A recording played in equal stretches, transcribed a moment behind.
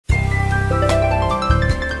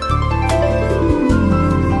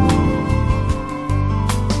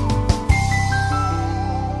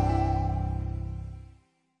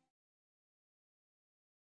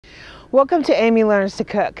Welcome to Amy Learns to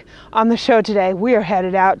Cook. On the show today, we are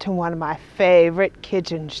headed out to one of my favorite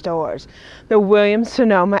kitchen stores, the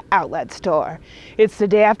Williams-Sonoma Outlet store. It's the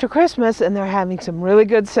day after Christmas and they're having some really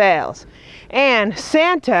good sales. And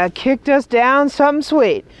Santa kicked us down something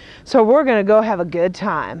sweet, so we're gonna go have a good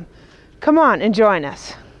time. Come on and join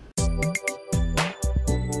us.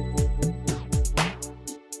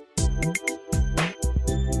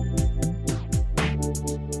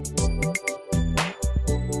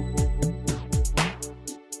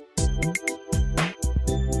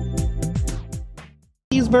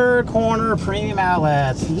 Bird Corner Premium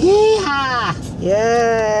Outlets. Yeehaw!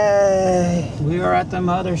 Yay! We are at the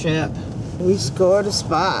mothership. We scored a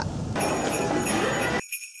spot.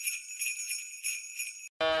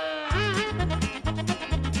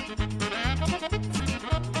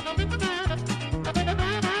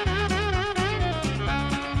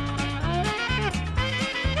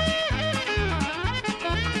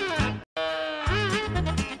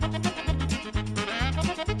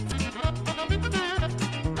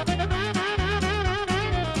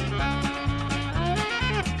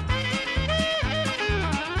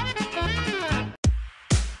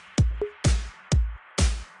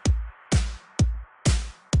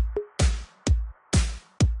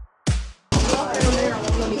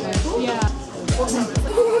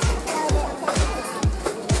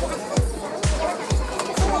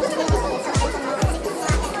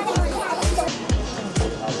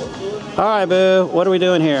 All right, boo. What are we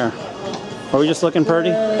doing here? Are we just looking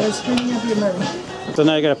pretty? Spending up your money. So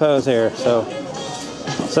now you got to pose here. So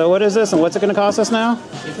what is this, and what's it going to cost us now?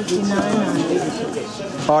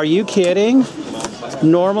 $59.90. Are you kidding?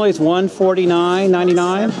 Normally it's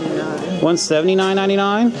 $149.99.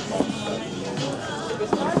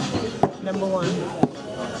 $179.99. Number one.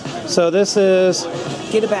 So this is.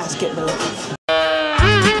 Get a basket, boo.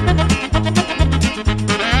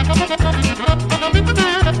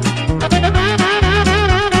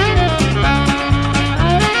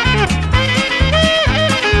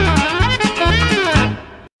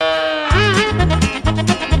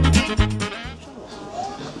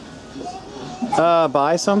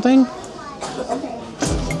 Buy something?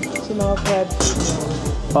 Some All-Clad.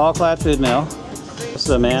 All-Clad food mill. This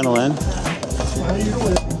is a mandolin.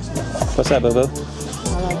 What's that, boo-boo? I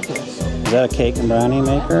like this. Is that a cake and brownie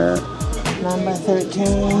maker?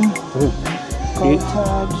 9x13. Gold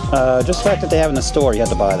Touch. Just the fact that they have it in the store, you have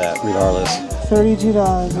to buy that regardless.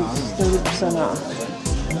 $32. It's 30% off.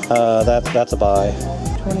 That's a buy.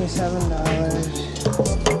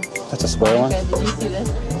 $27. That's a square one. Did you see this?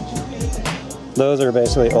 Those are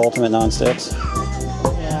basically ultimate non-sticks. Yeah.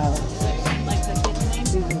 Like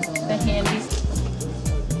the handies.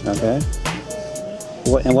 Okay.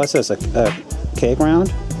 What's this? A cake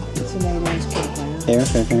round? It's an 8-inch cake round.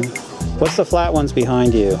 Okay. What's the flat ones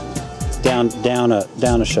behind you? Down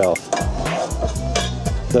a shelf.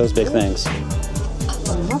 Those big things.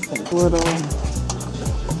 Little.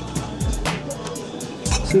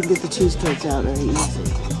 So you can get the cheesecakes out very easy.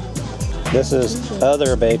 This is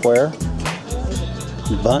other bakeware.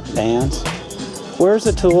 Bunt pans. Where's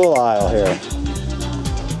the tool aisle here?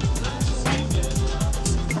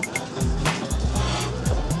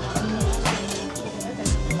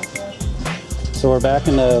 So we're back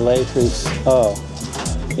in the Le Creuset. Oh,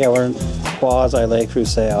 yeah, we're in quasi Le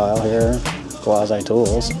Creuset aisle here. Quasi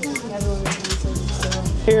tools.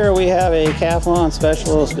 Here we have a Calphalon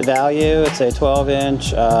specialist value. It's a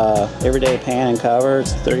 12-inch everyday pan and cover.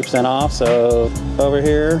 It's 30% off. So over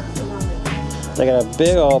here, they got a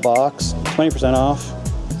big old box, 20% off.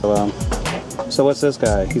 So what's this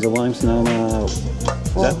guy? He's a Williams-Sonoma.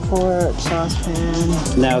 4-quart saucepan.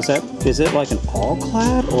 Now is it like an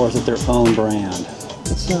All-Clad or is it their own brand?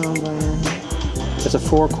 It's their own brand. It's a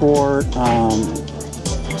 4-quart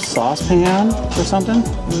saucepan or something.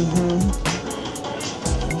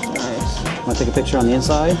 Nice. Want to take a picture on the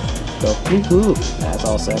inside? Go. Woohoo! That's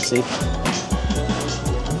all sexy.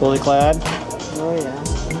 Fully clad. Oh yeah.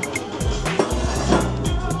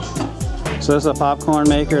 So this is a popcorn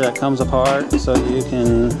maker that comes apart so you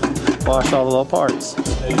can wash all the little parts.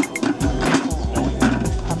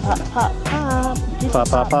 Pop, pop, pop. Pop,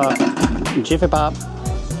 pop, pop. Jiffy Pop.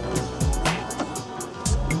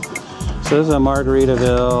 So this is a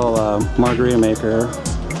Margaritaville margarita maker.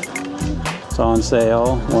 It's on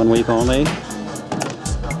sale, 1 week only.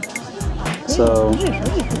 So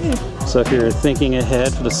if you're thinking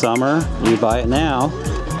ahead for the summer, you buy it now.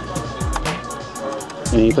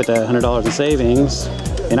 And you put that $100 in savings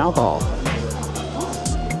in alcohol.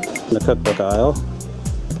 In the cookbook aisle.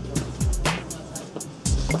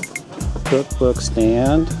 Cookbook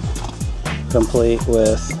stand, complete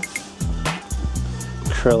with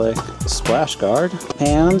acrylic splash guard.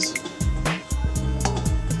 Pans.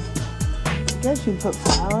 Guess you put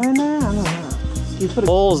flour in there? I don't know. You put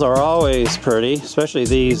Bowls are always pretty, especially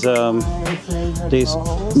these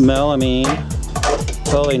melamine,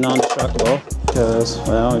 totally non-destructible, because,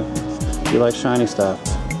 well, you like shiny stuff.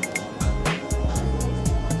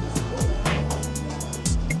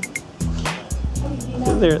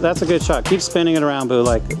 There, that's a good shot. Keep spinning it around, Boo,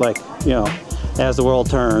 like you know, as the world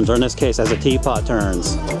turns, or in this case, as a teapot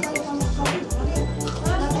turns.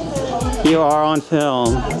 You are on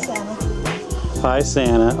film. Hi,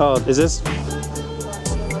 Santa. Oh, is this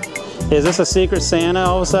a secret Santa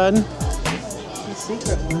all of a sudden? the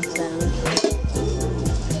secret one, Santa.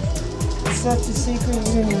 It's such a secret you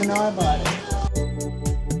didn't even know about it.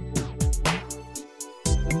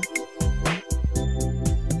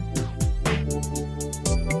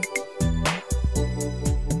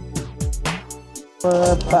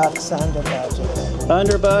 $4 under budget.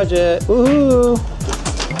 Under budget. Woohoo!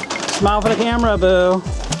 Smile for the camera, Boo.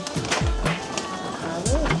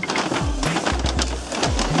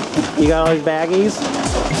 You got all these baggies?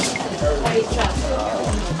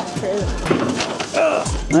 Ugh,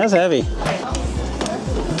 that's heavy.